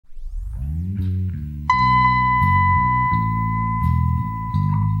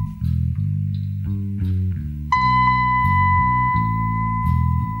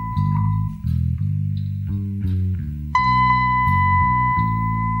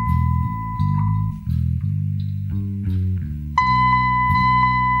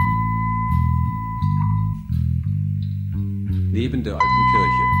neben der alten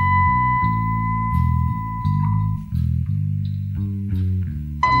Kirche.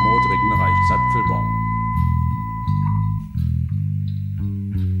 Am modrigen Reichsapfelbaum.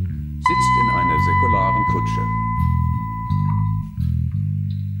 Sitzt in einer säkularen Kutsche.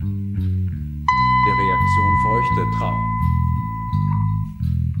 Der Reaktion feuchter Traum.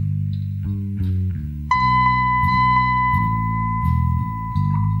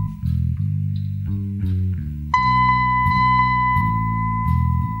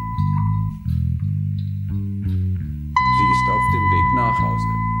 Sie ist auf dem Weg nach Hause.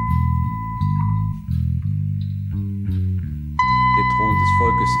 Der Thron des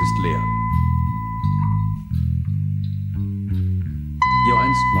Volkes ist leer. Ihr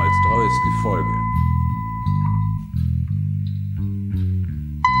einstmals treues Gefolge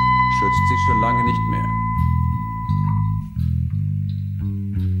schützt sie schon lange nicht mehr.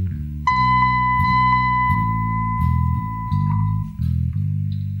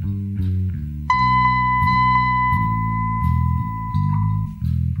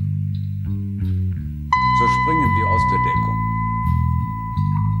 So springen wir aus der Deckung.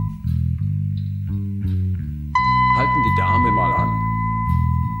 Halten die Dame mal an.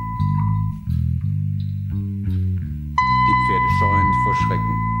 Die Pferde scheuend vor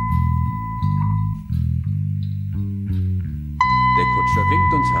Schrecken. Der Kutscher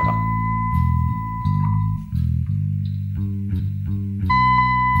winkt uns heran.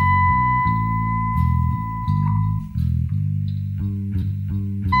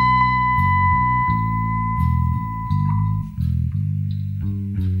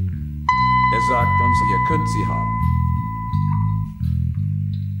 Er sagt uns, ihr könnt sie haben.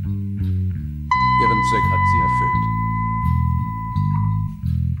 Ihren Zweck hat sie erfüllt.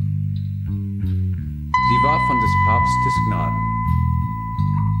 Sie war von des Papstes Gnaden.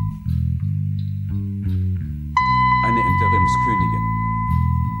 Eine Interimskönigin.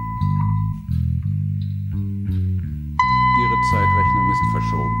 Ihre Zeitrechnung ist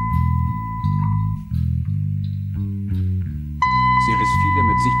verschoben. Sie riss viele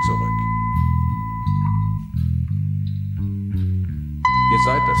mit sich zurück. Ihr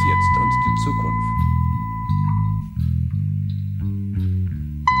seid das Jetzt und die Zukunft.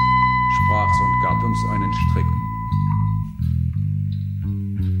 Sprach's und gab uns einen Strick.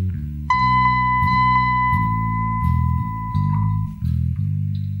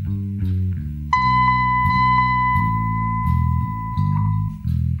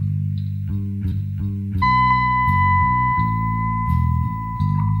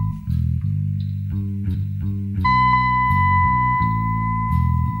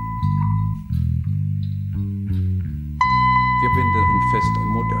 Wir binden fest an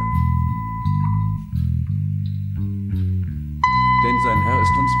Mutter. Denn sein Herr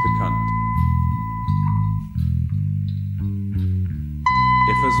ist uns bekannt.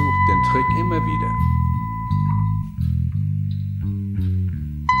 Er versucht den Trick immer wieder.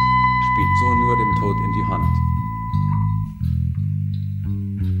 Spielt so nur dem Tod in die Hand.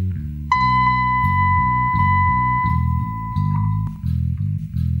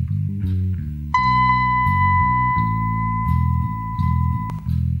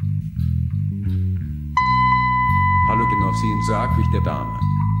 Hallo Genossin, sag ich der Dame.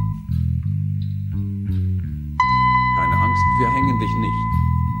 Keine Angst, wir hängen dich nicht.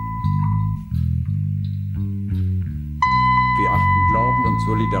 Wir achten Glauben und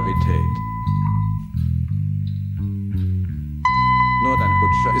Solidarität. Nur dein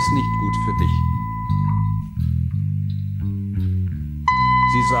Kutscher ist nicht gut für dich.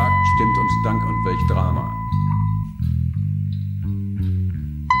 Sie sagt, stimmt uns Dank und welch Drama.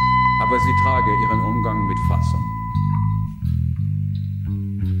 Aber sie trage ihren Umgang mit Fassung.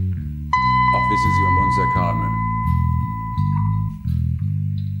 Auch wisse sie um unser Karme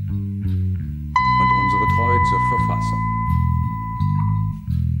und unsere Treue zur Verfassung.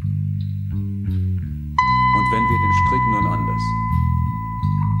 Und wenn wir den Strick nun anders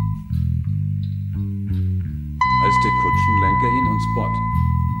als der Kutschenlenker ihn uns bott.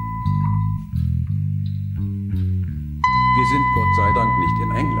 Wir sind Gott sei Dank nicht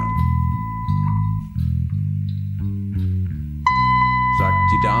in England,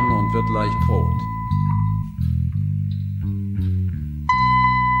 sagt die Dame und wird leicht rot.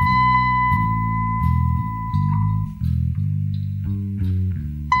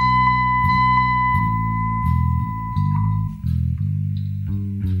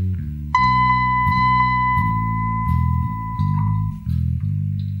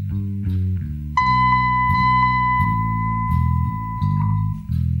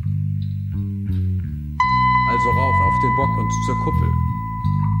 Also rauf auf den Bock und zur Kuppel.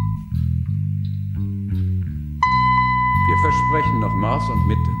 Wir versprechen sprechen noch Maß und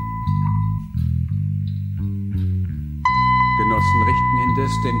Mitte. Genossen richten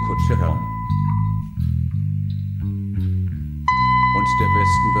indes den Kutschehelm. Und der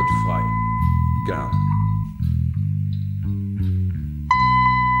Westen wird frei. Gern.